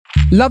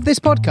Love this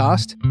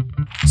podcast?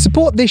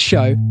 Support this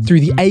show through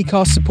the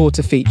Acast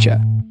supporter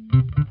feature.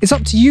 It's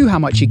up to you how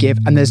much you give,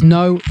 and there's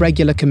no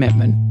regular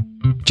commitment.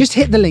 Just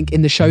hit the link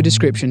in the show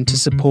description to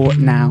support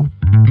now.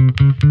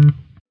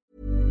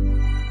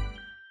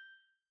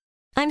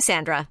 I'm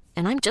Sandra,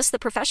 and I'm just the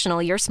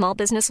professional your small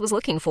business was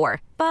looking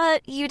for.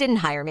 But you didn't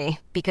hire me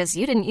because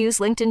you didn't use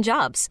LinkedIn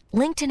Jobs.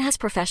 LinkedIn has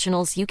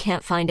professionals you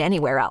can't find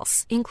anywhere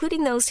else,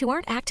 including those who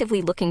aren't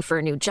actively looking for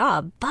a new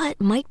job, but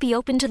might be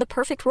open to the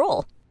perfect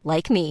role,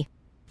 like me.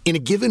 In a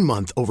given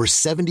month, over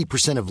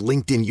 70% of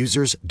LinkedIn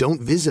users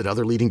don't visit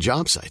other leading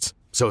job sites.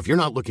 So if you're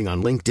not looking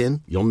on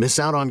LinkedIn, you'll miss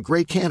out on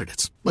great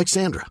candidates like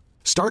Sandra.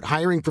 Start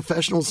hiring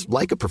professionals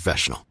like a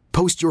professional.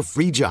 Post your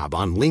free job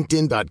on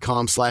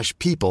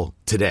linkedin.com/people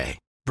today.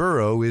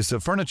 Burrow is a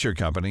furniture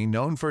company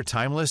known for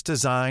timeless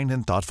design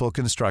and thoughtful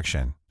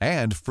construction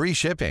and free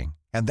shipping,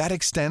 and that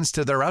extends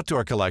to their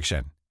outdoor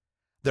collection.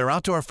 Their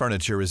outdoor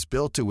furniture is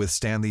built to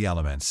withstand the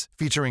elements,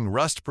 featuring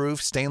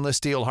rust-proof stainless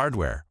steel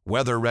hardware,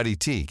 weather-ready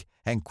teak,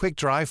 and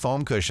quick-dry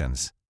foam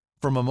cushions.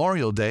 For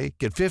Memorial Day,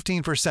 get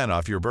 15%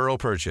 off your Burrow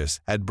purchase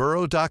at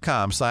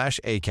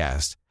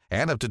burrow.com/ACAST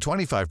and up to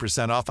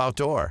 25% off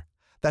outdoor.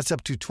 That's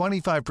up to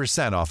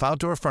 25% off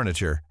outdoor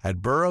furniture at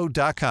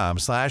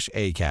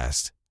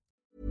burrow.com/ACAST.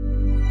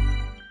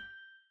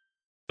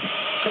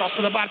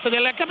 Cross da parte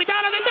del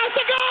capitano del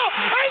terzo gol!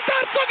 È il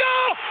terzo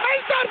gol! È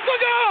il terzo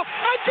gol!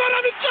 Ancora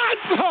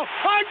Vincenzo!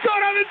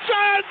 Ancora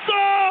Vincenzo!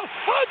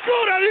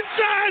 Ancora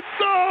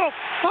Vincenzo!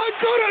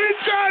 Ancora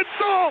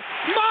Vincenzo!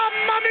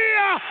 Mamma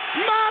mia!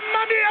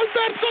 Mamma mia! Il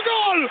terzo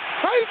gol!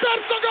 È il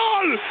terzo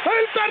gol! È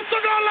il terzo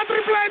gol! La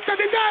tripletta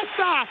di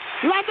testa!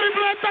 La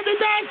tripletta di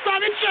testa!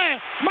 Dice!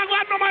 Ma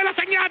quando mai l'ha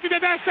segnati di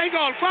testa i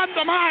gol?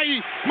 Quando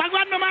mai? Ma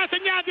quando mai ha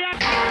segnati?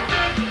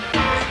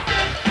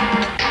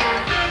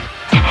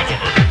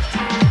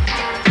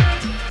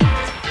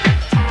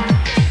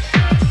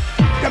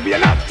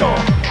 Campionato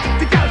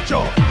di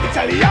calcio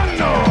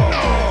italiano.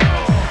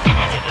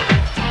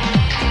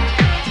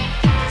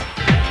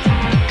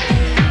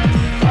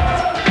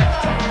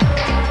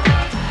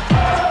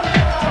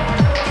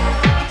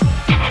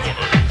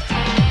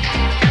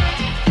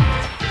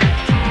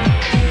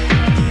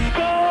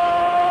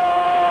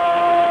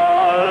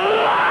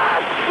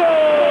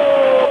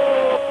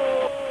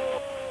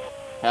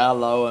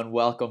 Hello and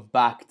welcome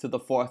back to the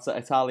Forza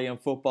Italian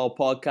Football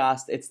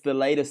Podcast. It's the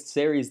latest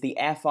series, the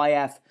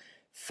FIF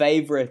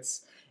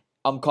Favourites.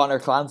 I'm Connor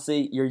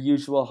Clancy, your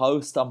usual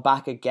host. I'm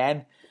back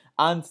again.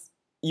 And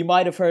you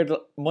might have heard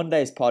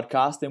Monday's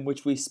podcast in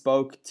which we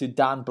spoke to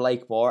Dan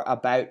Blakemore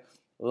about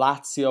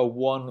Lazio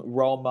 1,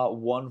 Roma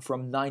 1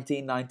 from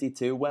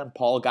 1992 when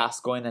Paul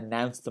Gascoigne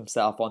announced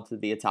himself onto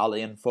the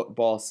Italian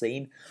football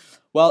scene.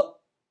 Well,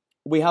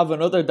 we have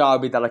another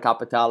Derby della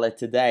Capitale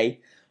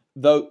today.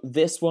 Though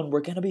this one,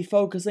 we're going to be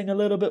focusing a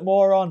little bit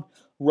more on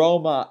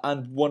Roma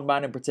and one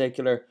man in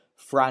particular,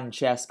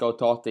 Francesco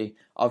Totti.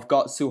 I've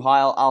got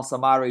Suhail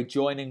Al-Samari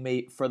joining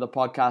me for the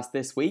podcast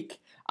this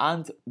week,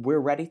 and we're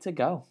ready to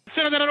go.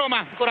 Della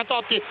Roma, ancora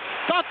Totti, si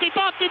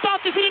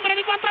libera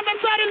di quattro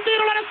avversari, il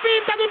tiro, la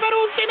respinta di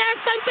Peruzzi,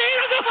 Nesta, il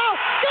tiro, gol!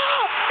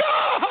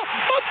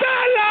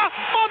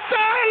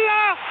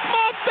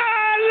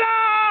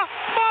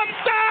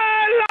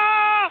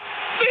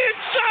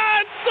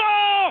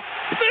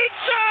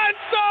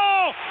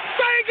 Vincenzo,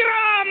 sei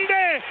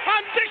grande,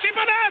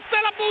 anticipa Nesta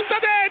e la butta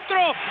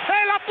dentro,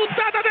 e l'ha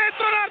buttata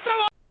dentro un'altra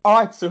volta. All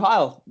right,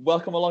 Suhail,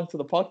 welcome along to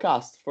the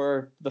podcast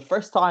for the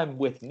first time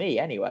with me.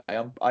 Anyway,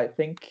 I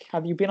think,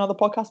 have you been on the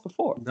podcast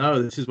before?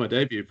 No, this is my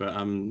debut, but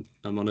I'm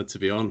honoured to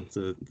be on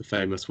the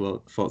famous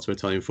Forza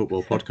Italian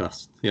Football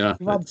Podcast. Yeah,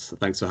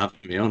 thanks for having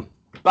me on.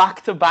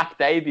 Back-to-back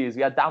debuts.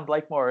 We had Dan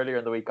Blakemore earlier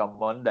in the week on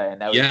Monday, and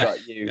now we've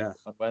got you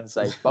on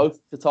Wednesday, both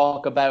to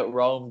talk about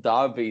Rome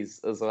derbies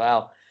as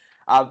well.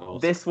 Awesome.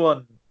 This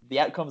one,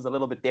 the outcome's a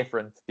little bit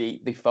different.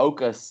 The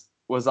focus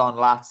was on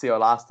Lazio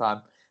last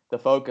time. The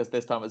focus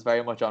this time is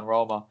very much on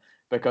Roma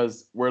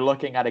because we're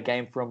looking at a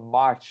game from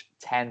March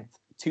 10th,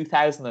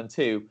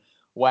 2002,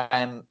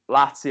 when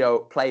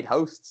Lazio played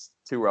hosts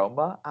to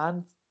Roma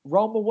and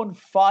Roma won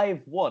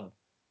 5-1.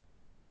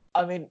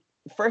 I mean,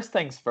 first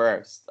things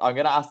first, I'm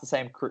going to ask the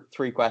same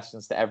three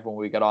questions to everyone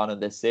we got on in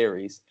this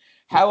series.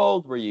 How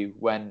old were you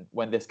when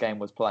this game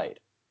was played?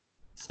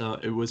 So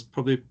it was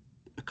probably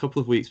a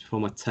couple of weeks before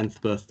my 10th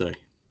birthday.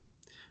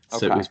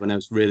 So It was when I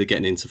was really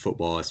getting into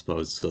football, I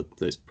suppose. So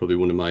it's probably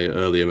one of my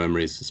earlier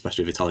memories,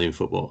 especially of Italian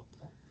football.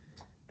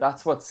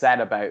 That's what's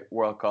said about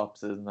World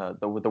Cups, isn't it?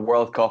 The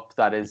World Cup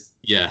that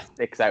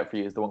sticks out for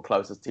you is the one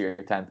closest to your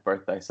 10th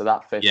birthday. So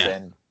that fits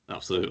in.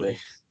 Absolutely.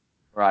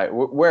 Right.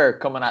 We're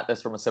coming at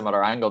this from a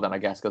similar angle then, I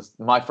guess, because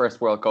my first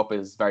World Cup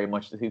is very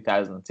much the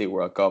 2002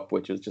 World Cup,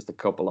 which was just a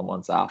couple of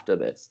months after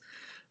this.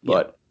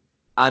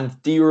 And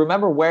do you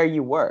remember where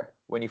you were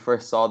when you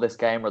first saw this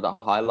game or the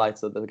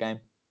highlights of the game?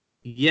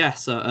 Yeah,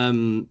 so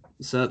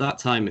at that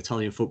time,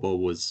 Italian football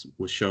was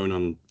shown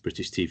on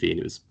British TV, and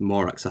it was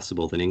more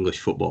accessible than English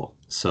football.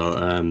 So,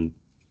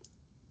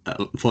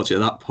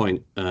 unfortunately, at that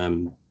point,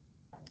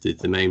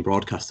 the main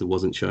broadcaster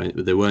wasn't showing.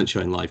 They weren't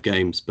showing live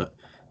games, but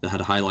they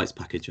had a highlights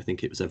package. I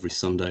think it was every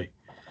Sunday.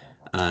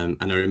 And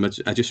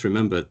I just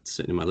remember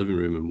sitting in my living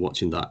room and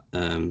watching that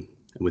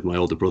with my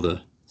older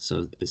brother.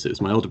 So it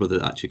was my older brother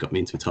that actually got me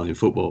into Italian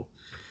football.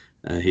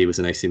 He was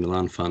an AC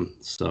Milan fan,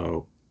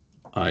 so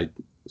I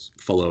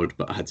followed,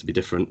 but I had to be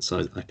different.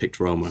 So I picked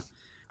Roma.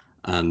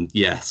 And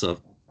yeah, so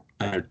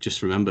I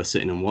just remember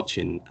sitting and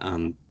watching,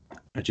 and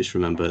I just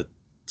remember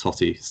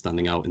Totti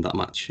standing out in that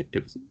match.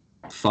 It was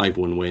a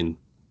 5-1 win,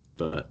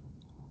 but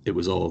it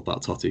was all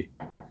about Totti.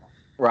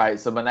 Right,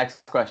 so my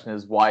next question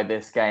is why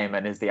this game,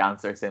 and is the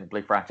answer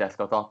simply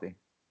Francesco Totti?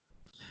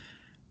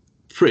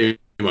 Pretty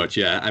much,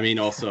 yeah. I mean,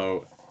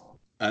 also,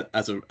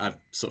 I've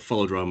sort of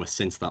followed Roma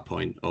since that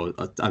point, or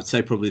I'd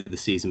say probably the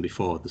season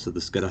before, so the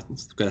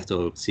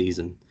Scudetto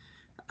season.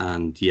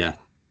 And yeah,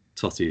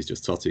 Totti is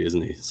just Totti,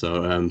 isn't he?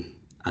 So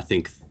I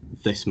think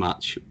this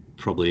match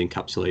probably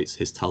encapsulates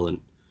his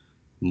talent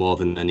more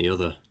than any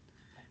other.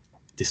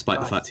 Despite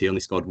the fact he only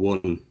scored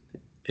 1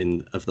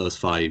 of those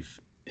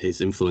 5,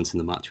 his influence in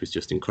the match was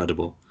just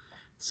incredible.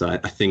 So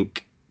I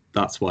think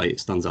that's why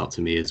it stands out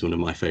to me as one of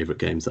my favourite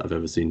games that I've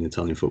ever seen in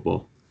Italian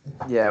football.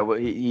 Yeah, well,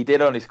 he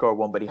did only score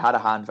 1, but he had a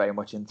hand very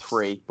much in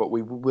 3. But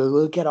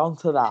we'll get on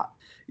to that.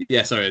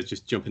 Yeah, sorry, I was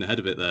just jumping ahead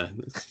a bit there.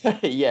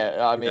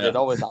 Yeah, I mean, It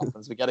always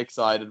happens. We get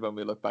excited when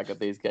we look back at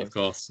these games. Of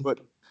course. But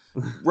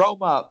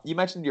Roma, you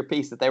mentioned in your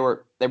piece that they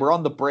were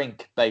on the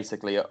brink,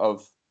 basically,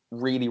 of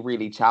really,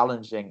 really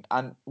challenging.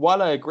 And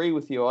while I agree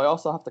with you, I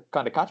also have to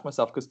kind of catch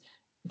myself because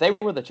they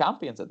were the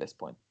champions at this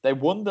point. They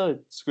won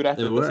the Scudetto.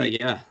 They were,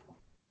 yeah.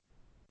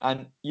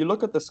 And you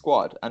look at the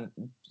squad and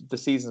the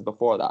seasons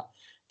before that.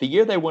 The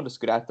year they won the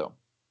Scudetto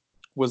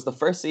was the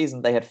first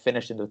season they had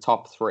finished in the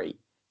top 3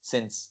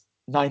 since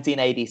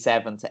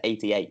 1987 to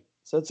 88.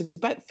 So it's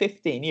about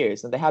 15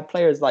 years. And they had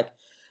players like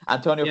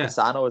Antonio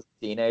Cassano as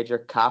a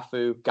teenager,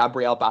 Cafu,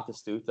 Gabriel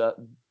Batistuta.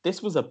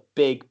 This was a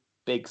big,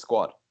 big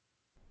squad.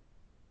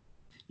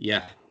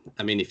 Yeah.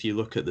 I mean, if you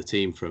look at the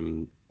team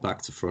from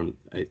back to front,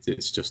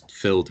 it's just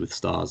filled with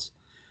stars.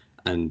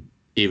 And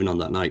even on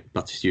that night,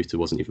 Batistuta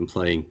wasn't even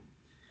playing.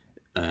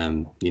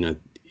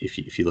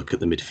 If you look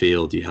at the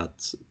midfield, you had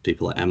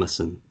people like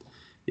Emerson,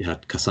 you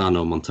had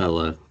Cassano,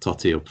 Montella,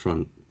 Totti up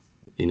front.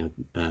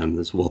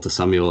 There's Walter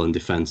Samuel in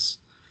defence.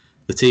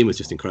 The team was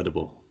just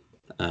incredible.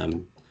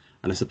 And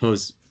I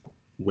suppose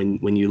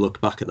when you look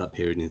back at that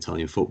period in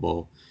Italian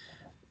football,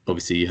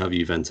 obviously you have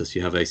Juventus,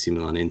 you have AC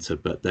Milan, Inter,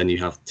 but then you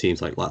have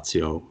teams like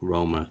Lazio,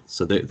 Roma.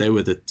 So they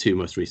were the 2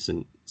 most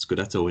recent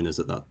Scudetto winners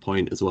at that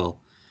point as well.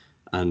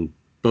 And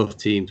both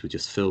teams were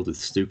just filled with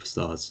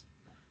superstars.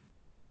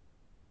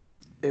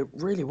 It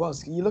really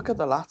was. You look at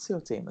the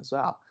Lazio team as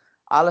well.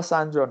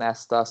 Alessandro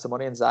Nesta,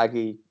 Simone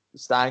Inzaghi,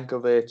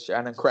 Stankovic,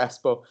 Hernan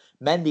Crespo.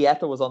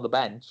 Mendieta was on the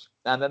bench.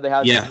 And then they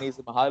had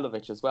Sinisa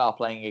Mihajlovic as well,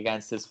 playing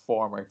against his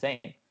former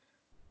team.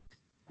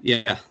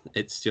 Yeah,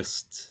 it's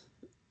just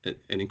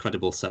an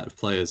incredible set of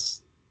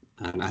players.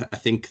 And I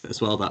think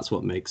as well that's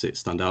what makes it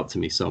stand out to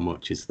me so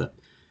much, is that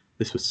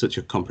this was such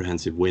a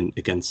comprehensive win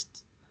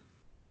against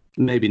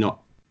maybe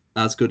not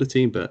as good a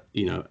team, but,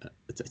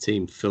 a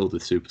team filled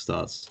with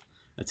superstars.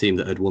 A team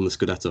that had won the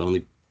Scudetto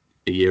only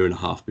a year and a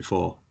half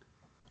before.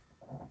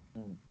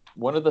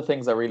 One of the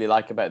things I really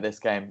like about this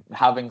game,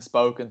 having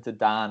spoken to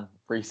Dan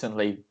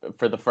recently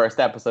for the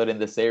first episode in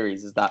this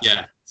series, is that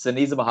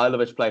Sinisa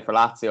Mihajlovic played for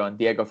Lazio and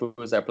Diego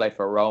Fuser played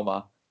for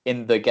Roma.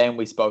 In the game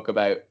we spoke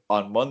about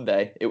on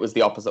Monday, it was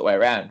the opposite way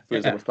around.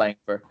 Fuser was playing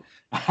for...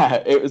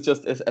 it was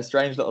just a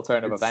strange little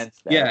turn of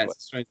events there. Yeah, it's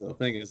a strange little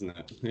thing, isn't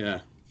it? Yeah.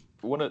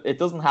 It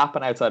doesn't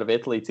happen outside of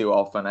Italy too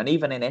often, and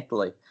even in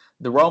Italy,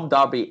 the Rome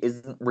derby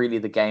isn't really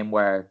the game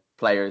where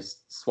players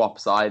swap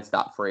sides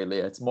that freely.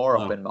 It's more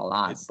up in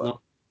Milan. It's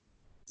not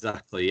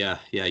exactly, yeah.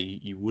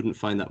 You wouldn't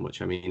find that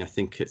much. I mean, I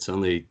think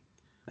Alexander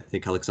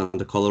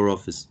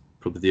Kolarov is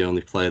probably the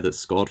only player that's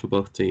scored for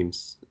both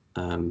teams.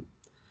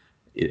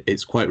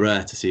 It's quite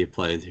rare to see a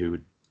player who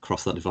would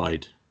cross that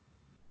divide,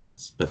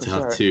 but to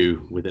have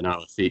 2 within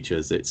our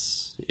features,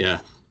 it's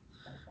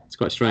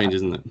quite strange,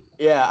 isn't it?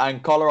 Yeah,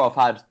 and Kolarov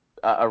had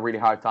a really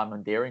hard time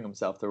endearing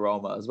himself to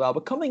Roma as well.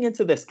 But coming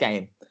into this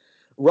game,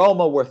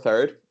 Roma were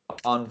third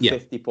on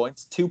 50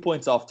 points, 2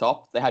 points off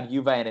top. They had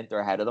Juve and Inter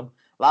ahead of them.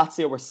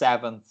 Lazio were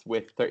 7th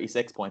with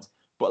 36 points.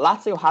 But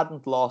Lazio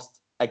hadn't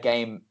lost a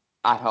game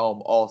at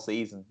home all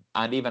season.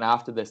 And even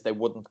after this, they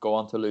wouldn't go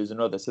on to lose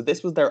another. So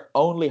this was their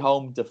only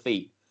home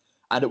defeat.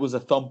 And it was a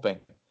thumping.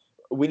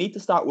 We need to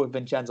start with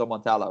Vincenzo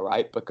Montella,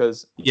 right?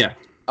 Because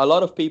a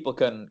lot of people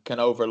can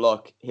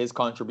overlook his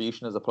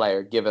contribution as a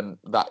player, given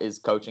that his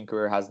coaching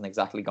career hasn't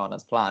exactly gone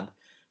as planned.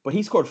 But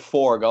he scored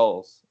 4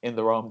 goals in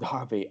the Rome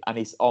derby, and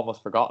he's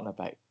almost forgotten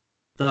about.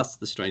 That's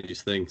the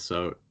strangest thing.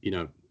 So,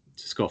 to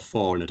score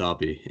 4 in a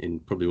derby,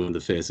 in probably one of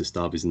the fiercest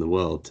derbies in the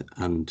world,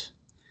 and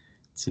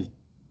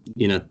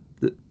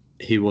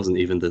he wasn't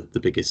even the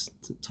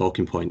biggest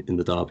talking point in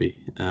the derby.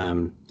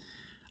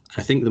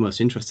 I think the most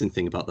interesting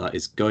thing about that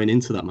is going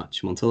into that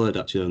match, Montella had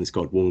actually only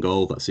scored 1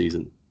 goal that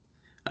season.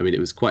 I mean, it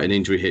was quite an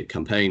injury-hit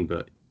campaign,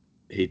 but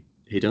he'd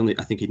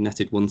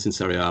netted once in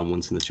Serie A and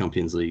once in the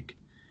Champions League.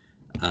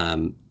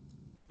 And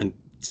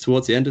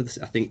towards the end of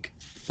I think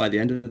by the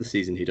end of the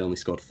season, he'd only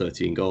scored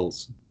 13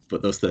 goals,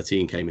 but those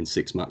 13 came in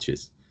 6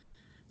 matches.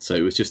 So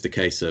it was just a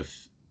case of,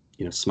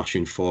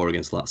 smashing 4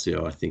 against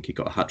Lazio. I think he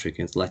got a hat-trick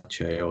against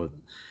Lecce. Or,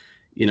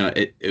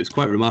 it was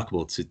quite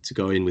remarkable to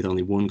go in with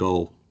only 1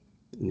 goal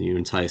in your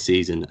entire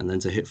season and then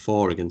to hit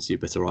 4 against your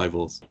bitter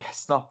rivals.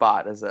 It's not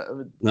bad, is it?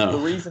 No. The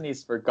reason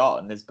he's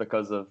forgotten is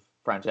because of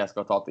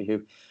Francesco Totti,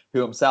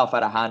 who himself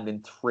had a hand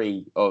in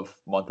 3 of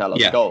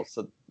Montella's goals.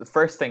 So the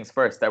first things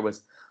first, there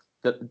was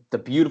the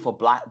beautiful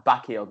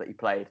back heel that he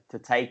played to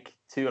take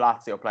 2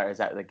 Lazio players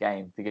out of the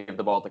game to give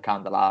the ball to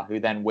Candela, who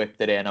then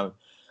whipped it in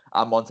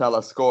and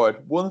Montella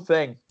scored. One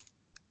thing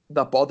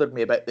that bothered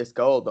me about this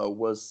goal, though,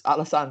 was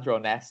Alessandro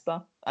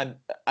Nesta, and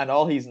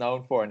all he's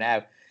known for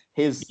now.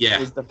 His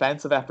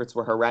defensive efforts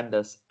were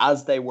horrendous,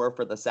 as they were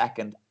for the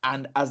second,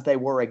 and as they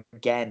were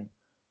again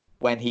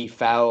when he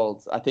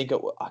fouled. I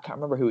can't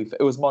remember who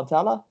it was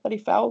Montella that he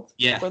fouled.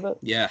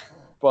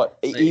 But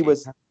he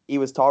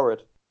was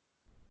torrid.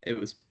 It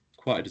was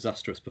quite a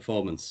disastrous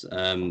performance.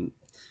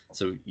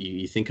 So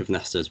you think of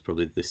Nesta as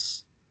probably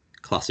this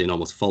classy and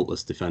almost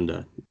faultless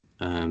defender.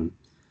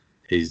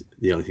 He's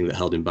the only thing that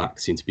held him back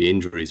seemed to be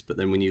injuries. But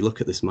then when you look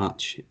at this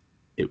match,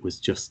 it was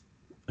just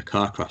a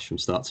car crash from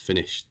start to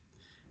finish.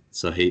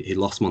 So he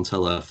lost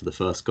Montella for the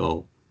first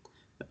goal.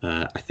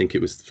 I think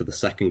it was for the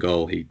second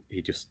goal,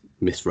 he just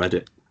misread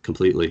it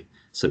completely.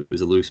 So it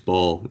was a loose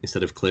ball.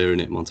 Instead of clearing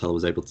it, Montella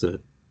was able to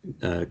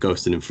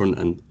ghost it in front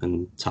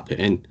and tap it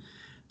in.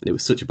 And it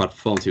was such a bad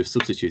performance. He was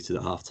substituted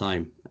at half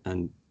time.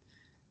 And,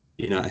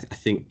 I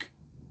think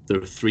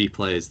there are 3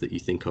 players that you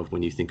think of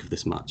when you think of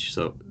this match.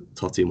 So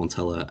Totti,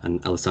 Montella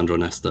and Alessandro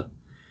Nesta.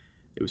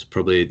 It was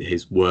probably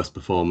his worst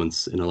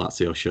performance in a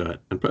Lazio shirt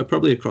and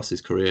probably across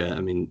his career.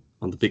 I mean,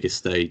 on the biggest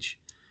stage,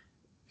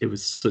 it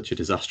was such a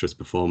disastrous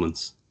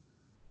performance.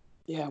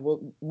 Yeah, well,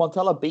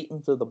 Montella beat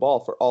him to the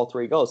ball for all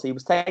 3 goals. He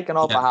was taken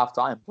off at half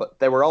time, but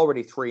they were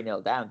already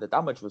 3-0 down. The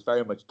damage was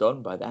very much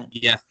done by then.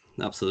 Yeah,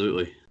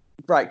 absolutely.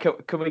 Right,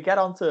 can we get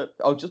on to...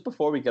 Oh, just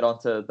before we get on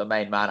to the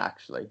main man,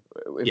 actually,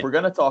 if we're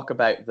going to talk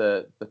about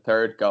the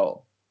third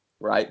goal,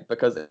 right,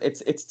 because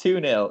it's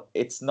 2-0,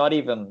 it's not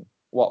even,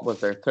 what was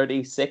there,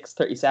 36,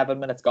 37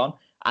 minutes gone,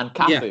 and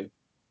Cafu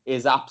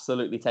is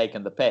absolutely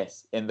taking the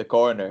piss in the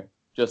corner,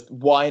 just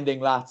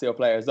winding Lazio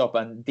players up,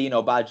 and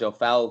Dino Baggio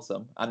fouls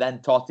him, and then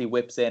Totti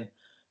whips in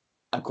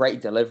a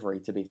great delivery,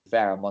 to be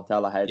fair, and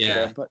Montella heads it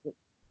in, but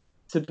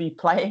to be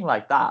playing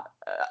like that,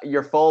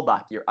 your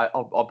fullback,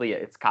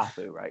 albeit it's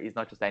Cafu, right? He's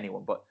not just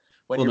anyone, but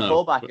when your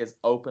fullback is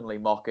openly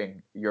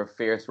mocking your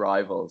fierce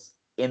rivals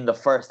in the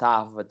first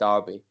half of a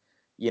derby,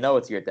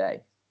 it's your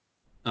day.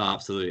 Oh,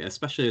 absolutely,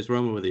 especially as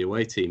Roma were the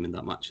away team in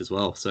that match as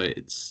well. So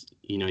it's,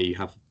 you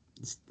have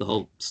the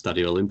whole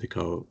Stadio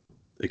Olimpico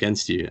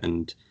against you,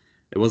 and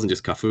it wasn't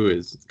just Cafu, it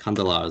was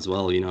Candela as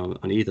well.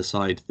 On either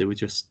side, they were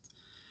just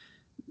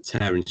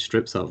tearing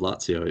strips out of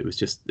Lazio. It was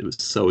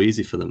so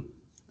easy for them.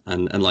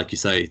 And like you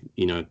say,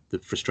 the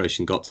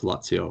frustration got to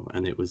Lazio,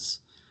 and it was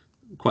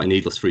quite a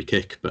needless free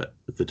kick, but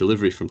the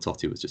delivery from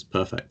Totti was just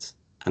perfect.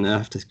 And I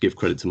have to give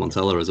credit to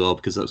Montella as well,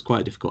 because that was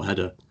quite a difficult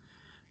header.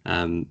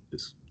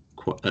 It's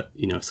quite,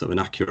 sort of an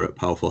accurate,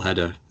 powerful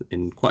header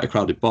in quite a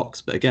crowded box.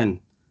 But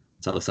again,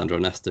 it's Alessandro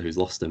Nesta who's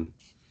lost him.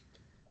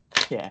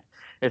 Yeah,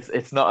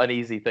 it's not an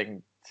easy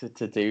thing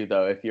to do,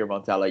 though, if you're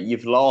Montella.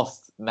 You've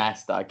lost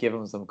Nesta, give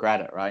him some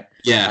credit, right?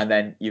 Yeah. And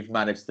then you've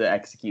managed to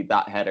execute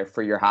that header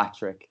for your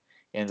hat-trick.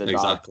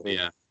 Exactly,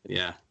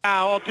 yeah.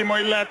 Ottimo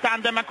il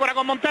tandem ancora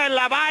con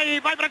Montella,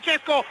 vai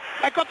Francesco,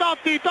 ecco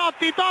Totti, il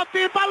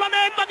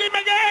pallonetto di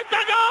Meghetta,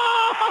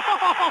 gol!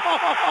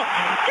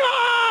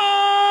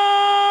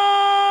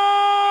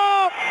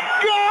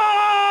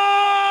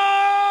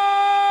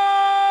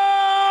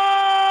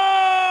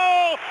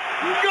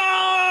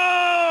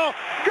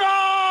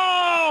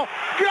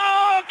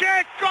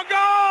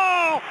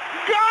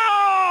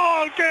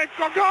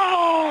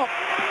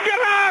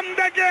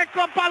 Grande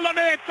Checco,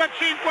 pallonetto, 5-1,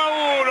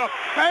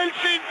 è il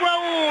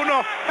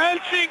 5-1, è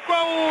il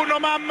 5-1,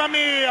 mamma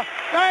mia,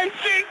 è il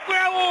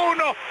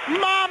 5-1,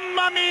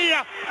 mamma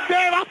mia,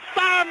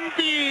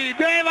 devastanti,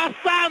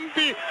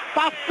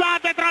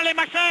 passate tra le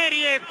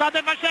macerie,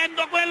 state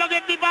facendo quello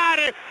che vi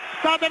pare,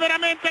 state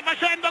veramente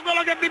facendo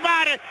quello che vi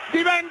pare,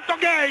 divento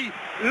gay,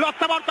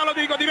 stavolta lo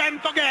dico,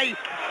 divento gay.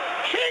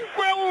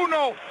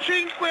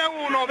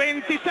 5-1,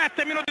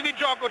 27 minuti di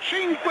gioco,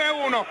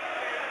 5-1.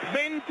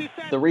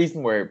 The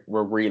reason we're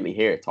really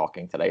here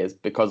talking today is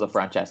because of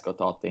Francesco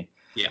Totti.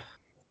 Yeah.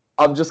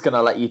 I'm just going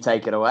to let you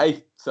take it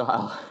away,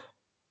 Sahel.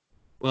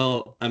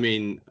 Well, I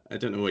mean, I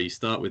don't know where you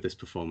start with this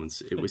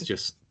performance. It was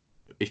just,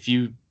 if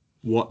you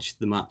watch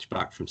the match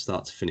back from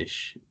start to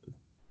finish,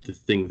 the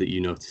thing that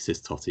you notice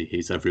is Totti.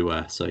 He's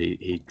everywhere. So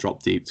he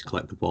dropped deep to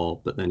collect the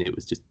ball, but then it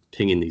was just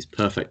pinging these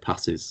perfect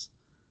passes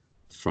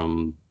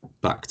from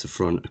back to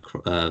front,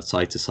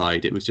 side to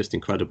side. It was just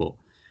incredible.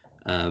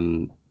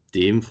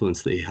 The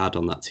influence that he had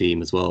on that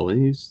team as well.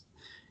 And he was,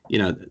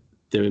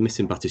 they were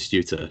missing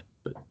Batistuta,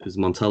 but it was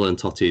Montella and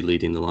Totti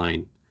leading the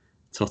line.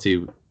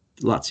 Totti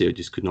Lazio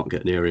just could not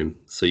get near him.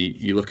 So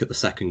you look at the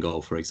second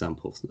goal, for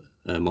example,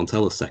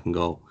 Montella's second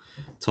goal.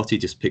 Totti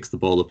just picks the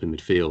ball up in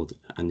midfield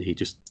and he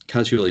just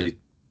casually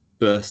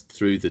burst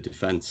through the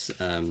defence.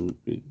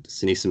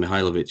 Sinisa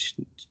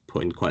Mihajlovic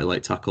put in quite a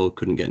late tackle,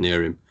 couldn't get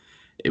near him.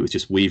 It was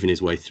just weaving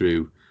his way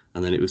through,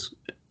 and then it was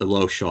a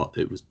low shot.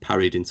 It was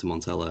parried into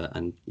Montella,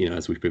 and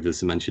as we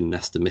previously mentioned,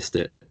 Nesta missed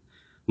it.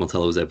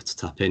 Montella was able to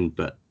tap in,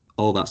 but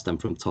all that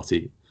stemmed from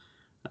Totti.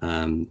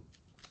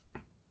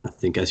 I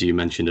think, as you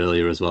mentioned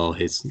earlier as well,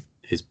 his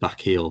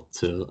back heel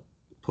to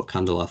put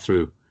Candela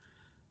through.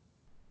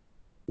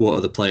 What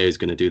other player is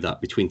going to do that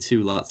between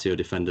two Lazio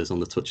defenders on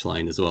the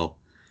touchline as well?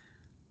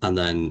 And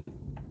then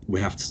we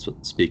have to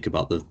speak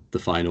about the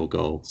final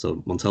goal. So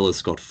Montella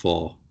scored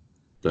 4,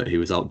 but he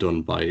was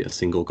outdone by a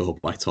single goal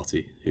by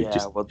Totti, who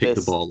picked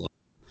the ball up.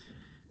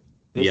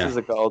 This is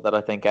a goal that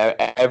I think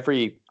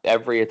every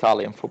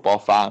Italian football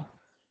fan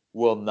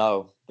will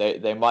know.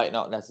 They might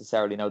not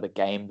necessarily know the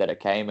game that it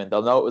came in.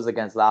 They'll know it was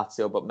against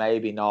Lazio, but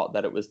maybe not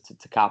that it was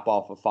to cap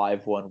off a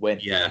 5-1 win.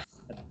 Yeah,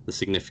 the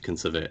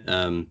significance of it.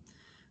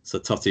 So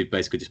Totti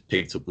basically just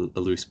picked up a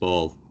loose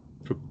ball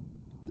from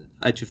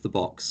edge of the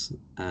box.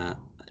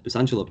 It was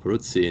Angelo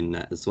Peruzzi in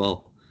net as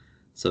well.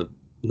 So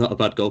not a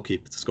bad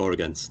goalkeeper to score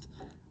against.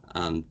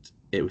 And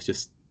it was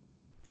just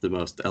the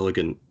most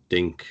elegant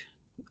dink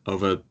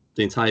over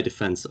the entire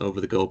defence, over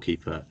the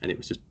goalkeeper. And it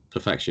was just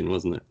perfection,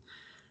 wasn't it?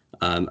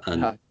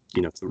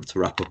 To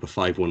wrap up a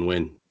 5-1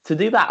 win. To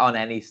do that on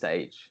any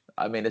stage,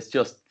 I mean, it's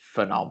just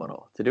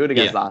phenomenal. To do it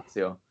against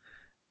Lazio,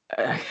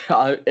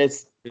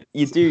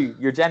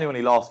 you're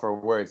genuinely lost for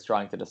words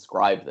trying to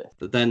describe this.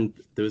 But then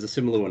there was a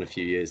similar one a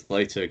few years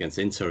later against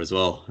Inter as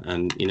well,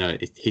 and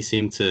he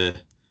seemed to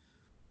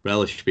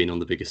relish being on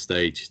the biggest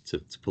stage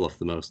to pull off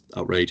the most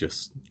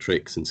outrageous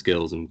tricks and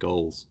skills and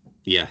goals.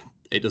 Yeah,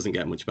 it doesn't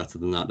get much better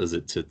than that, does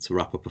it? To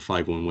wrap up a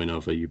 5-1 win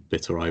over your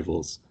bitter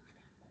rivals.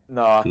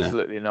 No,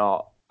 absolutely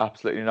not.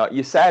 Absolutely not.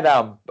 You said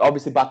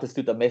obviously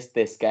Batistuta missed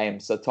this game,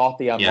 so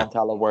Totti and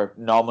Montella were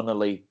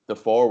nominally the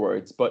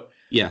forwards, but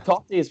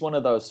Totti is one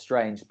of those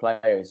strange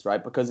players,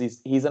 right? Because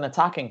he's an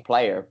attacking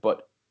player,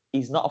 but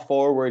he's not a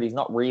forward. He's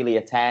not really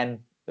a 10.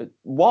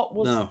 What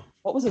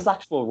was his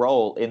actual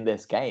role in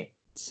this game?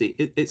 See,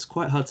 it's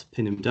quite hard to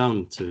pin him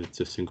down to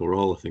a single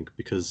role, I think,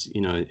 because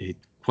he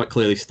quite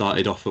clearly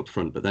started off up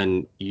front, but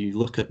then you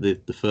look at the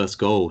first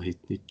goal, he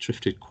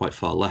drifted quite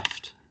far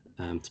left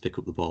to pick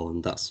up the ball,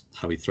 and that's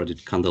how he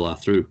threaded Candela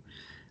through.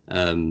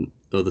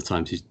 Other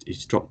times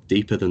he's dropped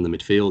deeper than the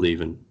midfield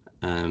even.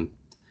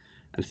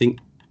 I think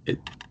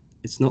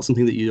it's not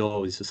something that you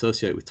always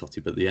associate with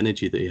Totti, but the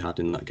energy that he had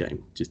in that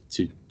game, just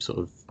to sort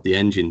of the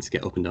engine to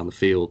get up and down the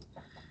field,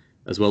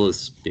 as well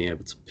as being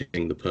able to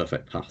ping the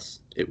perfect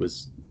pass. It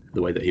was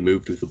the way that he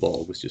moved with the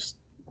ball was just,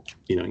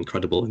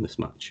 incredible in this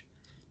match.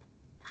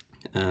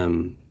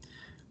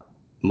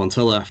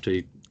 Montella, after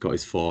he got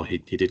his 4, he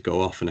did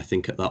go off, and I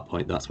think at that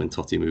point that's when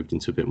Totti moved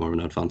into a bit more of an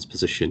advanced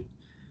position,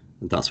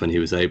 and that's when he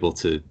was able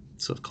to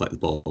sort of collect the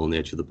ball on the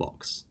edge of the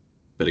box.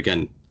 But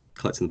again,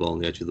 collecting the ball on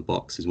the edge of the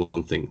box is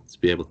one thing. To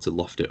be able to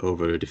loft it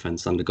over a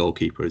defence and a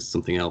goalkeeper is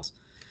something else.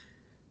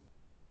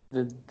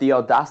 The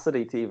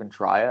audacity to even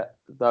try it,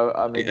 though.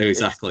 I mean,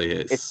 exactly.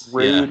 It's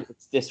rude.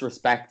 It's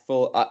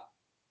disrespectful.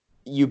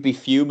 You'd be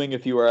fuming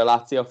if you were a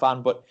Lazio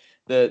fan, but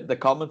the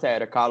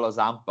commentator Carlo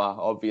Zampa,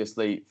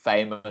 obviously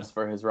famous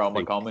for his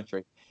Roma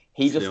commentary,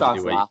 he just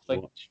starts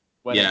laughing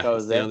when it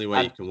goes in. The only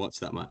way you can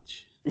watch that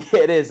match.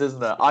 It is,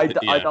 isn't it? I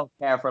don't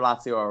care for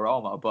Lazio or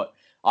Roma, but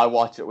I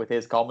watch it with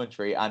his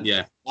commentary, and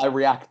I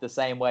react the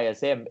same way as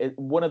him. It's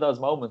one of those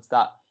moments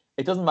that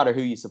it doesn't matter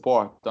who you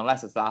support,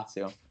 unless it's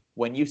Lazio.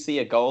 When you see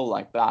a goal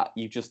like that,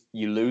 you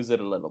lose it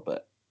a little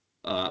bit.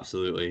 Oh,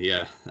 absolutely,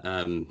 yeah.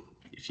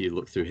 If you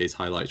look through his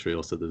highlights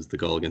reel, so there's the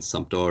goal against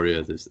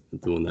Sampdoria, there's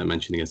the one they're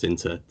mentioning against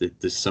Inter.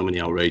 There's so many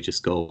outrageous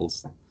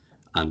goals,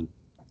 and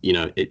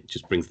it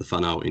just brings the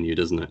fun out in you,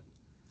 doesn't it?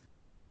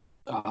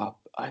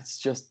 It's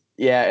just,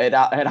 it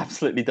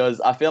absolutely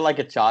does. I feel like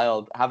a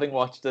child, having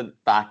watched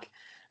it back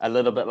a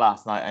little bit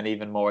last night and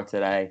even more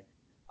today.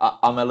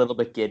 I'm a little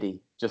bit giddy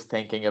just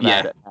thinking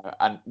about it.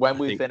 And when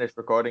we finish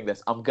recording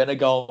this, I'm going to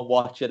go and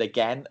watch it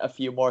again a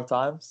few more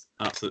times.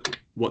 Absolutely.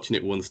 Watching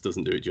it once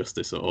doesn't do it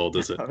justice at all,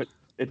 does it? No,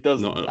 it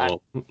doesn't. Not at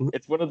all.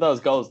 It's one of those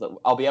goals that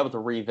I'll be able to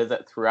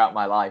revisit throughout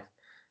my life.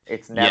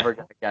 It's never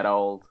going to get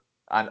old.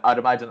 And I'd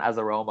imagine as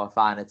a Roma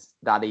fan, it's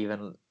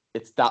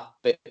that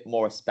bit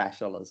more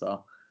special as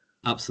well.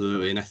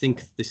 Absolutely. And I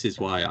think this is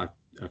why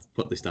I've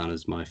put this down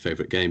as my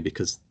favourite game,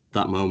 because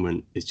that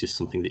moment is just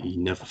something that you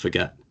never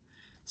forget.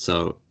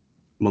 So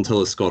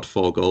Montella scored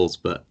 4 goals,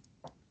 but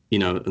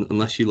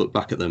unless you look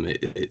back at them,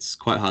 it's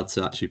quite hard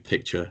to actually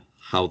picture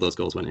how those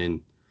goals went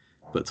in.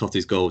 But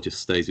Totti's goal just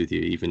stays with you,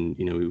 even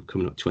we were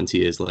coming up 20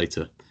 years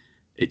later.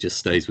 It just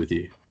stays with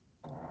you.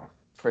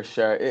 For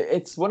sure,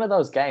 it's one of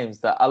those games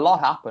that a lot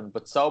happened,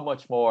 but so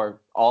much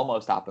more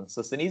almost happened.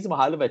 So Sinisa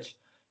Mihajlovic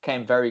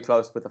came very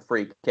close with a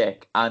free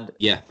kick, and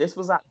this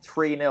was at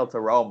 3-0 to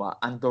Roma,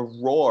 and the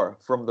roar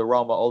from the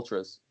Roma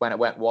ultras when it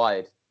went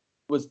wide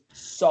was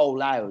so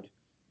loud.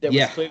 there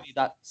was clearly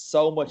that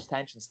so much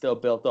tension still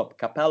built up.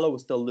 Capello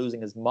was still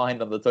losing his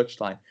mind on the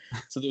touchline.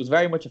 So there was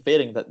very much a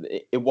feeling that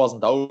it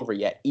wasn't over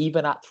yet,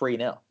 even at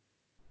 3-0.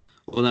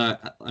 Well, no,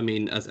 I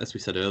mean, as we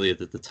said earlier,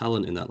 the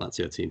talent in that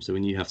Lazio team. So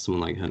when you have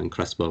someone like Hernan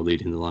Crespo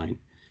leading the line,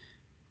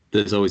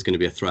 there's always going to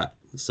be a threat.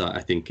 So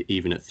I think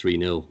even at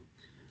 3-0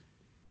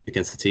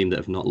 against a team that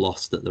have not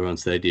lost at their own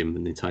stadium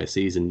in the entire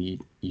season,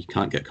 you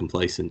can't get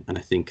complacent. And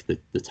I think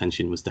that the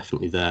tension was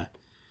definitely there.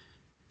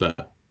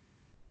 But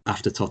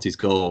after Totti's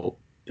goal,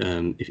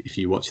 if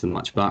you watch the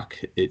match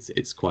back,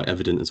 it's quite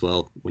evident as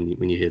well when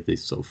you hear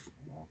these sort of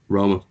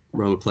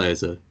Roma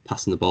players are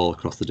passing the ball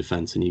across the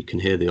defence, and you can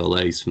hear the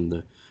olays from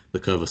the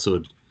Curva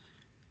Sud,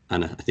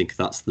 and I think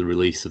that's the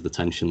release of the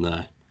tension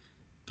there.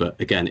 But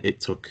again,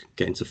 it took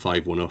getting to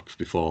 5-1 up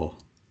before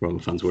Roma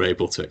fans were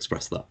able to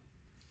express that.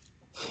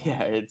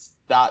 Yeah, it's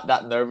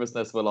that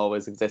nervousness will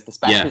always exist,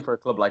 especially for a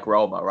club like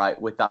Roma, right?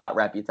 With that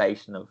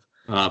reputation of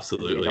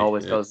absolutely, it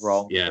always goes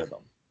wrong for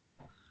them.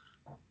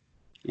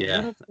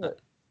 Yeah.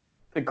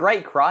 The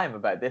great crime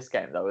about this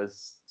game, though,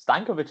 is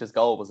Stankovic's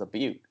goal was a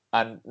beaut,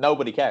 and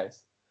nobody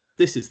cares.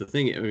 This is the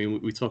thing. I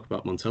mean, we talk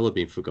about Montella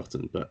being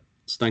forgotten, but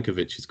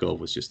Stankovic's goal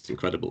was just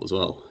incredible as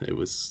well. It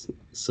was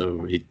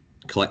he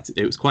collected.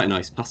 It was quite a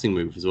nice passing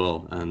move as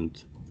well,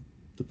 and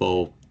the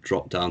ball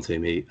dropped down to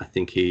him. I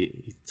think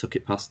he took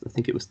it past. I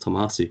think it was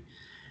Tomasi,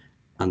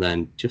 and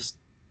then just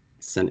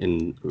sent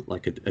in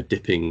like a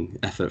dipping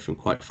effort from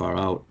quite far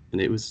out, and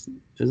it was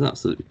an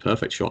absolutely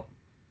perfect shot.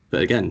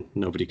 But again,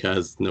 nobody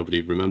cares.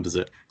 Nobody remembers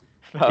it.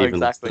 No, even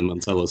exactly.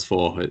 Montella's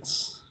 4,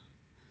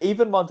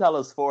 even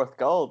Montella's 4th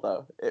goal,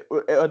 though.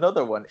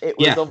 Another one. It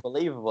was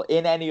unbelievable.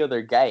 In any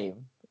other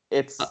game,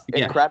 it's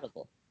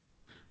incredible.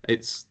 I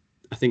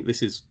think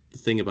this is the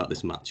thing about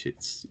this match.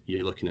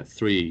 You're looking at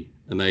 3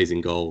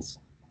 amazing goals,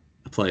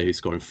 a player who's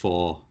scoring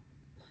 4,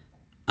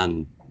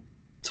 and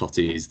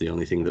Totti is the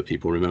only thing that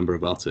people remember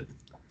about it.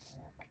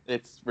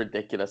 It's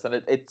ridiculous, and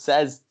it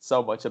says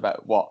so much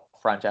about what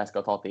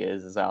Francesco Totti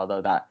is as well,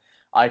 though, that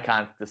I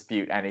can't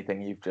dispute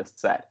anything you've just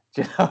said.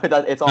 You know,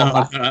 it's all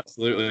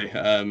absolutely.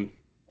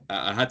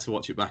 I had to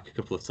watch it back a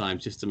couple of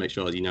times just to make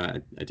sure, I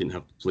didn't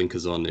have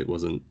blinkers on. It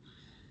wasn't.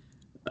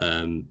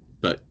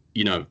 But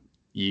you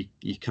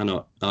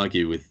cannot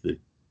argue with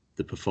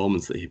the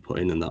performance that he put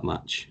in that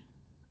match,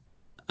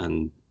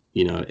 and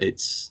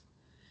it's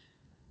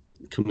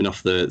coming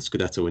off the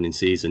Scudetto winning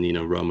season.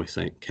 Roma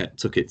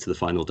took it to the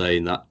final day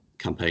in that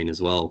campaign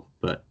as well.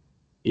 But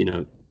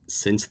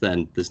since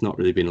then, there's not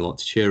really been a lot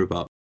to cheer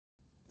about.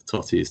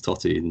 Totti is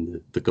Totti, and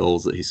the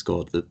goals that he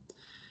scored, the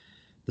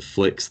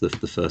flicks, the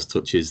first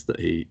touches that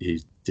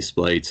he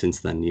displayed since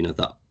then,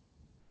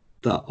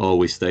 that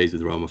always stays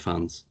with Roma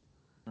fans.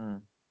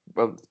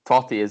 Well,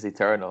 Totti is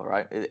eternal,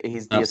 right?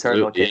 He's the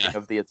eternal king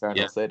of the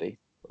eternal city.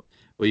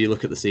 Well, you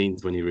look at the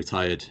scenes when he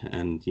retired,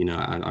 and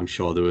I'm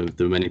sure there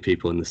were many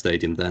people in the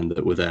stadium then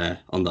that were there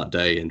on that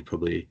day and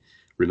probably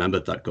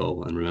remembered that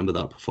goal and remember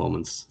that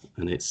performance.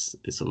 And it's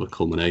sort of a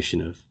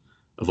culmination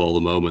of all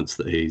the moments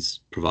that he's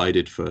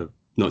provided for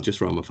not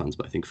just Roma fans,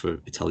 but I think for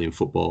Italian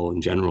football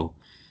in general.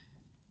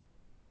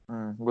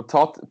 Well,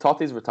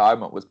 Totti's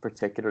retirement was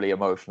particularly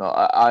emotional.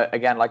 I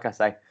again, like I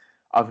say,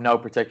 I've no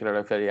particular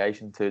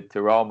affiliation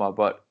to Roma,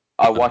 but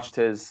I watched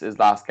his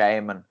last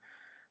game, and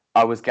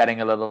I was getting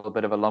a little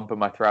bit of a lump in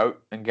my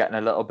throat and getting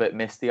a little bit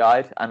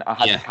misty-eyed, and I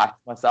had to catch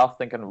myself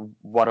thinking,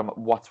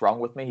 what's wrong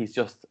with me? He's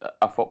just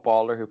a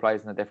footballer who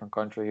plays in a different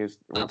country who's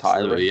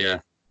retiring. Absolutely, yeah.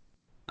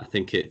 I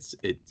think it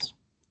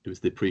was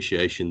the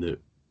appreciation that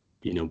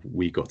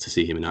we got to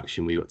see him in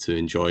action. We got to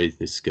enjoy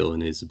his skill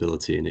and his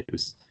ability, and it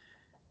was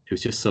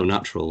just so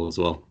natural as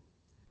well.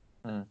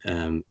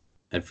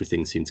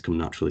 Everything seemed to come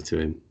naturally to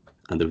him,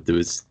 and there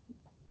was,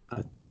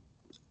 I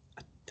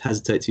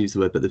hesitate to use the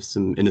word, but there's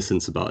some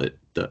innocence about it,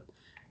 that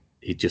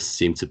he just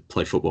seemed to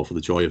play football for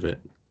the joy of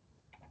it.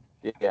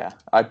 Yeah,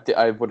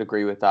 I would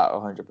agree with that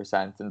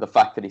 100%. And the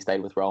fact that he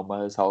stayed with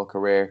Roma his whole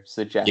career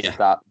suggests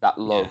that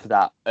love,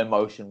 that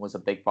emotion was a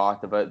big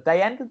part of it.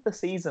 They ended the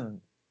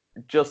season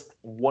just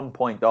 1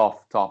 point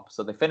off top,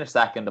 so they finished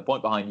second, a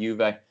point behind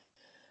Juve.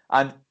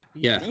 And do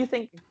you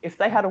think if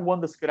they had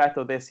won the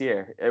Scudetto this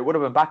year, it would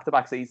have been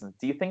back-to-back seasons?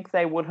 Do you think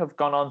they would have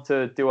gone on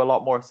to do a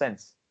lot more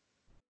since?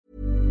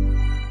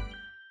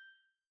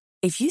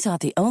 If you thought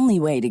the only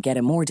way to get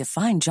a more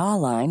defined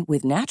jawline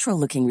with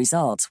natural-looking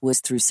results was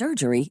through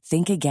surgery,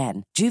 think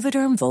again.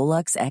 Juvederm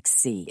Volux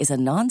XC is a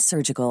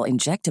non-surgical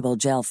injectable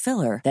gel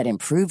filler that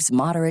improves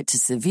moderate to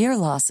severe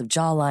loss of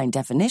jawline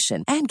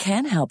definition and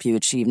can help you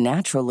achieve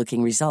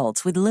natural-looking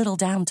results with little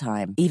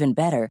downtime. Even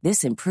better,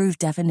 this improved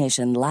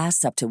definition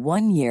lasts up to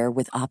 1 year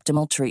with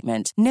optimal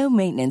treatment. No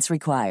maintenance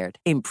required.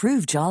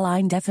 Improve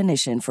jawline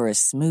definition for a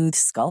smooth,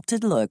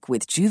 sculpted look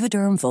with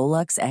Juvederm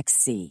Volux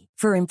XC.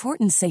 For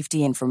important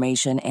safety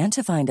information and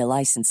to find a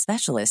licensed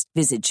specialist,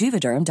 visit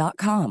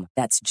Juvederm.com.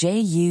 That's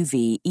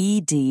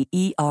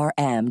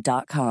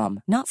JUVEDERM.com.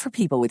 Not for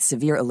people with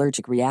severe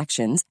allergic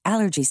reactions,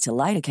 allergies to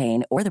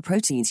lidocaine, or the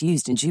proteins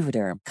used in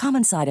Juvederm.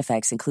 Common side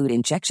effects include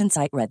injection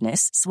site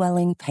redness,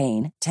 swelling,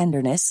 pain,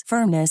 tenderness,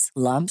 firmness,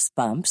 lumps,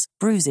 bumps,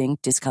 bruising,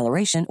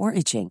 discoloration, or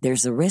itching.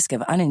 There's a risk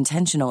of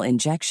unintentional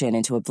injection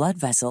into a blood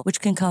vessel, which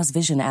can cause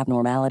vision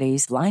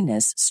abnormalities,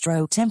 blindness,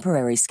 stroke,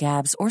 temporary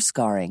scabs, or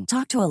scarring.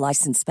 Talk to a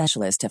licensed specialist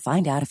to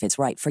find out if it's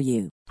right for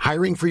you.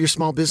 Hiring for your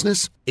small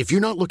business? If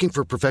you're not looking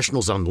for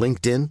professionals on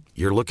LinkedIn,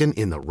 you're looking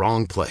in the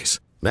wrong place.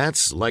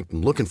 That's like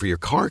looking for your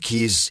car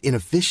keys in a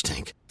fish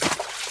tank.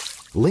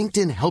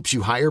 LinkedIn helps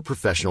you hire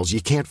professionals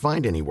you can't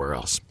find anywhere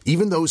else,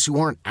 even those who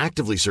aren't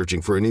actively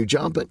searching for a new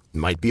job but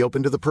might be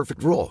open to the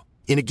perfect role.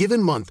 In a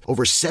given month,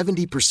 over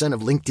 70%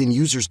 of LinkedIn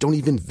users don't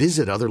even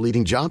visit other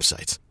leading job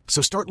sites.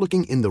 So start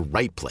looking in the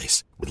right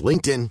place. With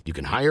LinkedIn, you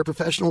can hire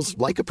professionals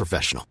like a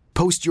professional.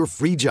 Post your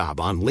free job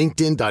on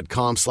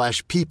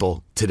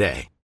linkedin.com/people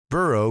today.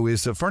 Burrow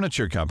is a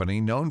furniture company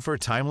known for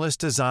timeless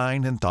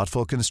design and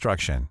thoughtful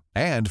construction,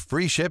 and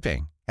free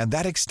shipping, and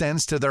that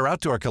extends to their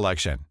outdoor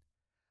collection.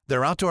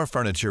 Their outdoor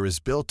furniture is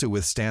built to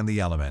withstand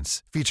the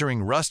elements,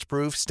 featuring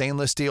rust-proof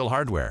stainless steel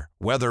hardware,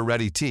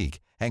 weather-ready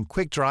teak, and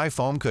quick-dry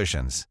foam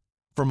cushions.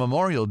 For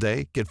Memorial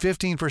Day, get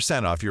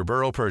 15% off your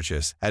Burrow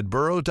purchase at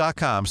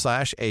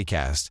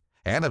burrow.com/ACAST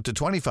and up to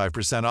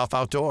 25% off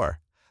outdoor.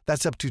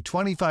 That's up to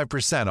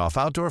 25% off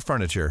outdoor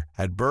furniture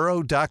at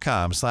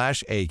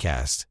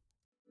burrow.com/ACAST.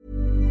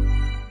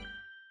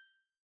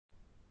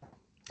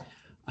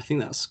 I think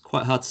that's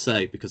quite hard to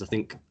say, because I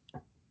think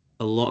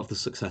a lot of the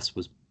success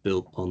was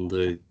built on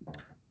the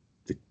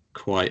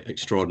quite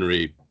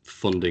extraordinary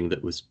funding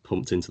that was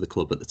pumped into the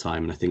club at the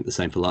time, and I think the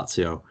same for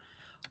Lazio.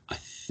 I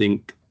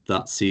think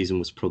that season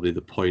was probably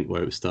the point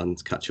where it was starting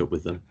to catch up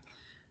with them.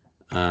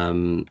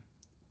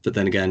 But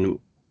then again,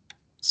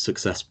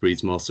 success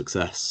breeds more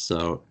success.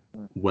 So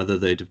whether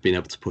they'd have been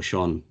able to push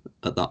on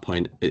at that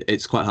point,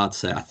 it's quite hard to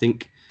say. I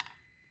think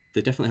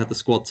they definitely had the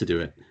squad to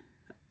do it.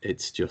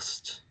 It's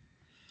just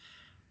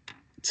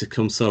to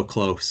come so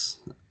close.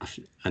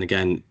 And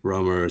again,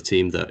 Roma are a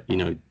team that, you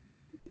know,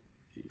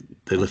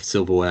 they lift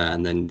silverware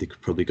and then they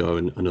could probably go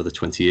another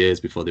 20 years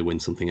before they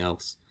win something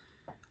else.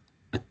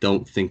 I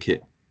don't think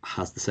it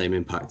has the same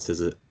impact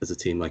as a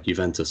team like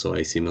Juventus or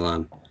AC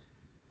Milan.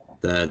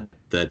 Their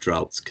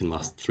droughts can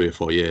last 3 or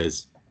 4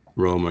 years.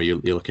 Roma, you're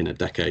looking at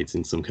decades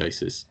in some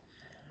cases.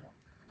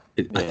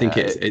 I think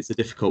it's a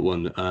difficult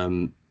one.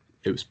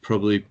 It was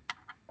probably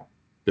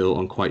built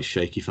on quite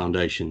shaky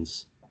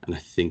foundations, and I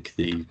think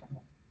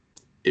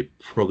it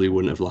probably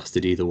wouldn't have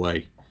lasted either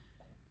way.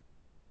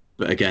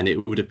 But again,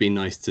 it would have been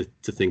nice to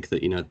think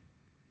that, you know,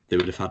 they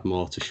would have had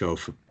more to show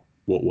for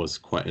what was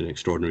quite an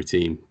extraordinary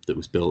team that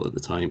was built at the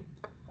time.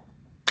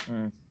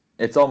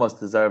 It's almost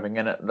deserving,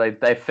 isn't it?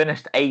 They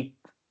finished eighth.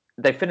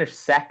 They finished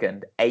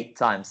second 8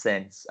 times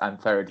since, and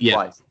third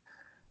twice.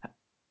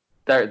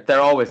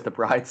 They're always the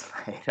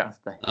bridesmaid, aren't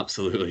they?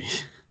 Absolutely.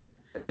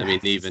 I mean,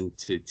 even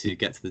to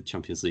get to the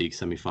Champions League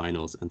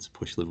semi-finals and to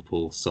push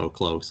Liverpool so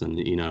close, and,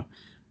 you know,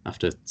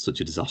 after such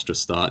a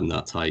disastrous start in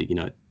that tie, you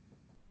know,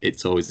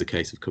 it's always the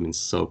case of coming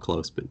so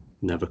close but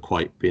never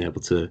quite being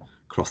able to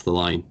cross the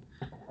line.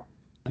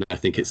 And I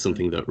think it's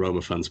something that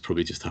Roma fans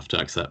probably just have to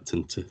accept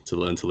and to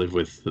learn to live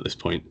with at this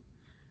point.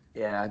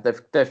 Yeah,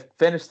 they've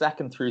finished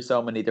second through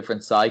so many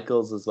different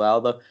cycles as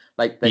well, though.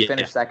 Like, they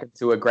finished second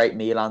to a great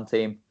Milan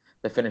team,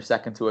 they finished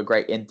second to a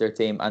great Inter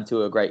team, and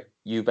to a great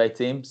Juve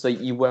team. So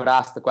you would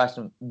ask the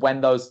question,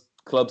 when those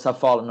clubs have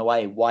fallen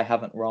away, why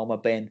haven't Roma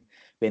been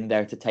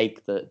there to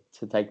take the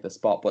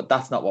spot? But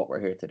that's not what we're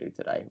here to do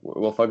today.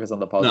 We'll focus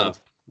on the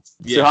positive.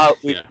 No.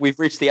 We've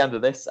reached the end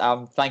of this.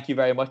 Thank you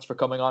very much for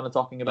coming on and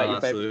talking about your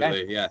favorite game.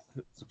 Absolutely, yeah,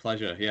 it's a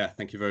pleasure. Yeah,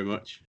 thank you very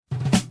much.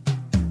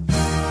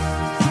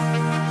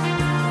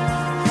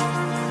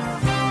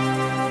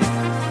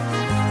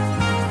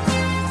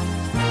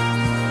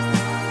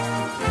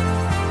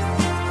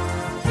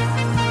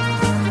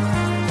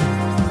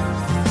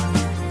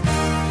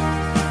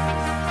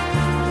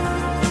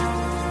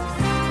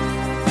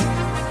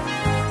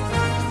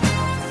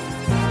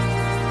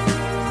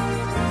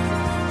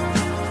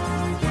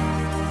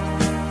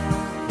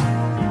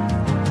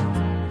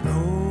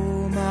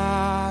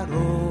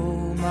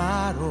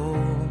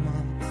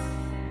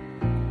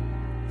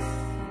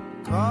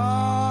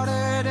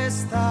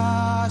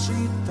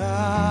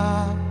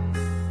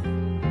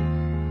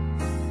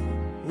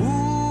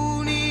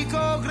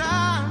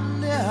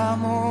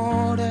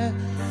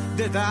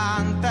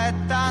 Tanta e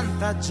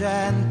tanta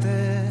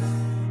gente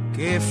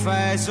che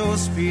fai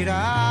sospirare.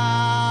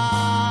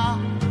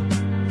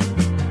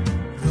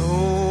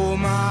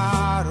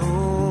 Roma,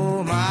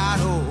 Roma,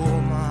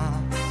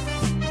 Roma,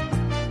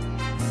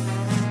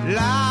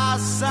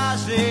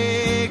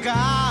 lasciaci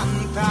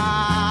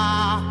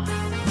canta.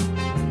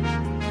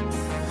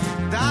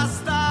 Da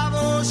sta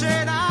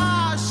voce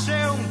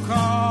nasce un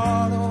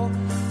coro,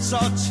 so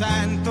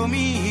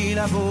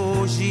 100.000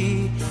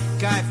 voci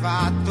che hai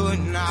fatto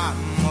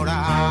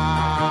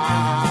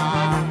innamorare.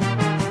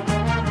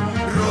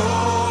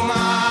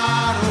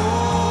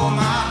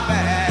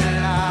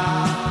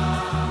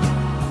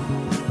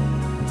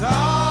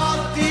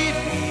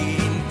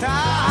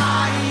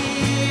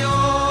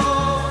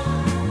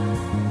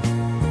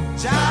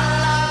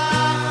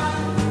 gialla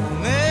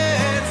come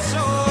il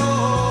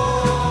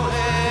sole,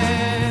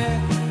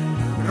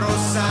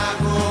 rossa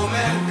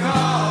come il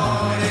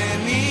cuore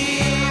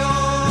mio.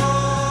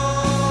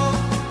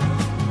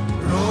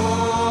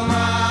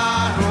 Roma,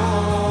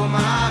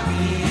 Roma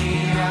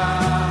mia,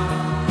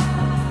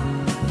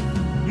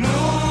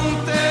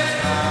 non te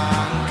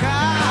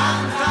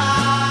canta,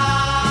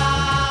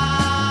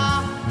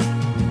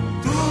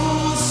 tu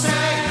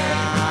sei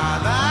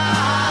grande,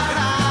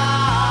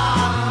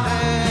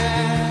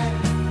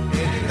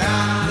 e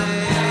grande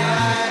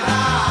hai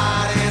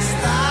la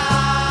resta.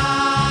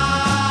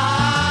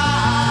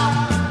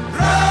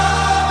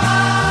 Roma,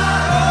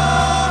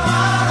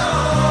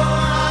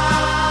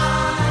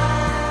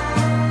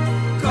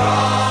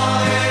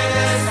 cuore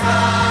di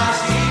sta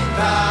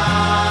città,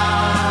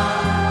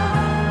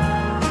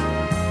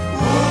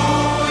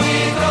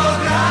 unico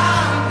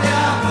grande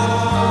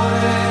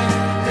amore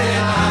di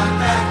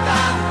tanta e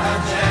tanta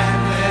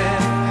gente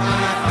che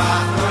mi ha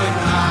fatto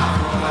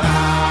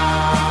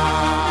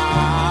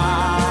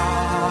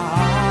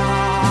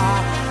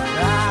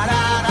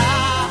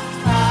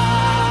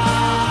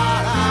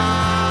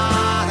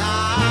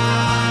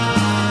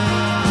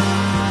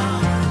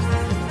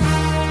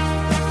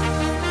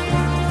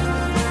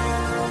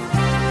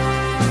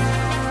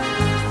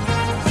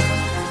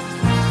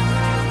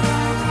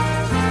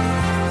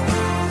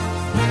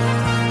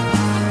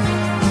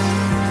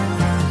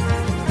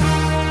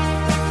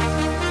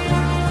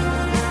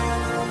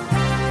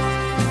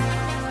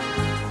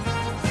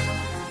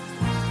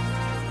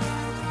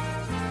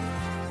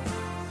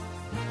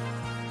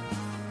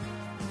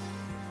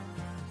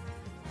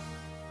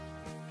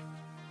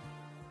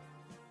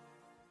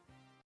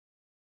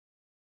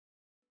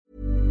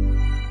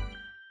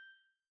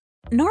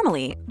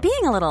Normally,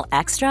 being a little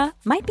extra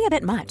might be a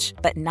bit much,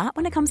 but not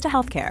when it comes to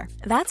healthcare.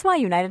 That's why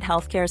United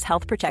Healthcare's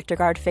Health Protector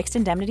Guard fixed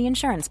indemnity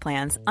insurance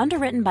plans,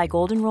 underwritten by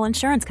Golden Rule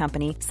Insurance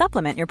Company,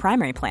 supplement your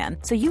primary plan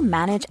so you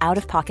manage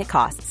out-of-pocket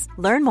costs.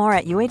 Learn more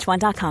at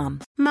uh1.com.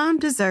 Mom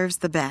deserves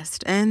the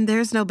best, and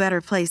there's no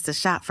better place to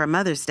shop for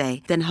Mother's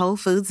Day than Whole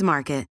Foods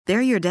Market.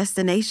 They're your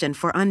destination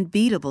for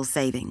unbeatable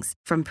savings,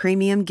 from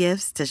premium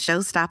gifts to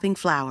show-stopping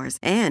flowers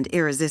and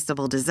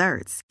irresistible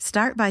desserts.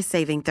 Start by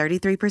saving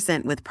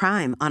 33% with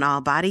Prime on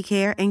all body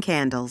care and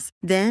candles.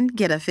 Then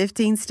get a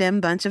 15-stem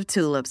bunch of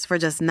tulips for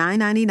just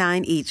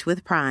 $9.99 each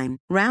with Prime.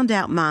 Round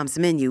out Mom's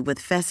menu with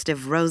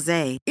festive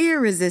rosé,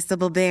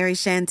 irresistible berry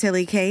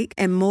chantilly cake,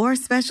 and more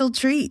special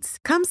treats.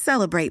 Come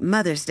celebrate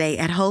Mother's Day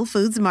at Whole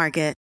Foods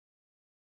Market.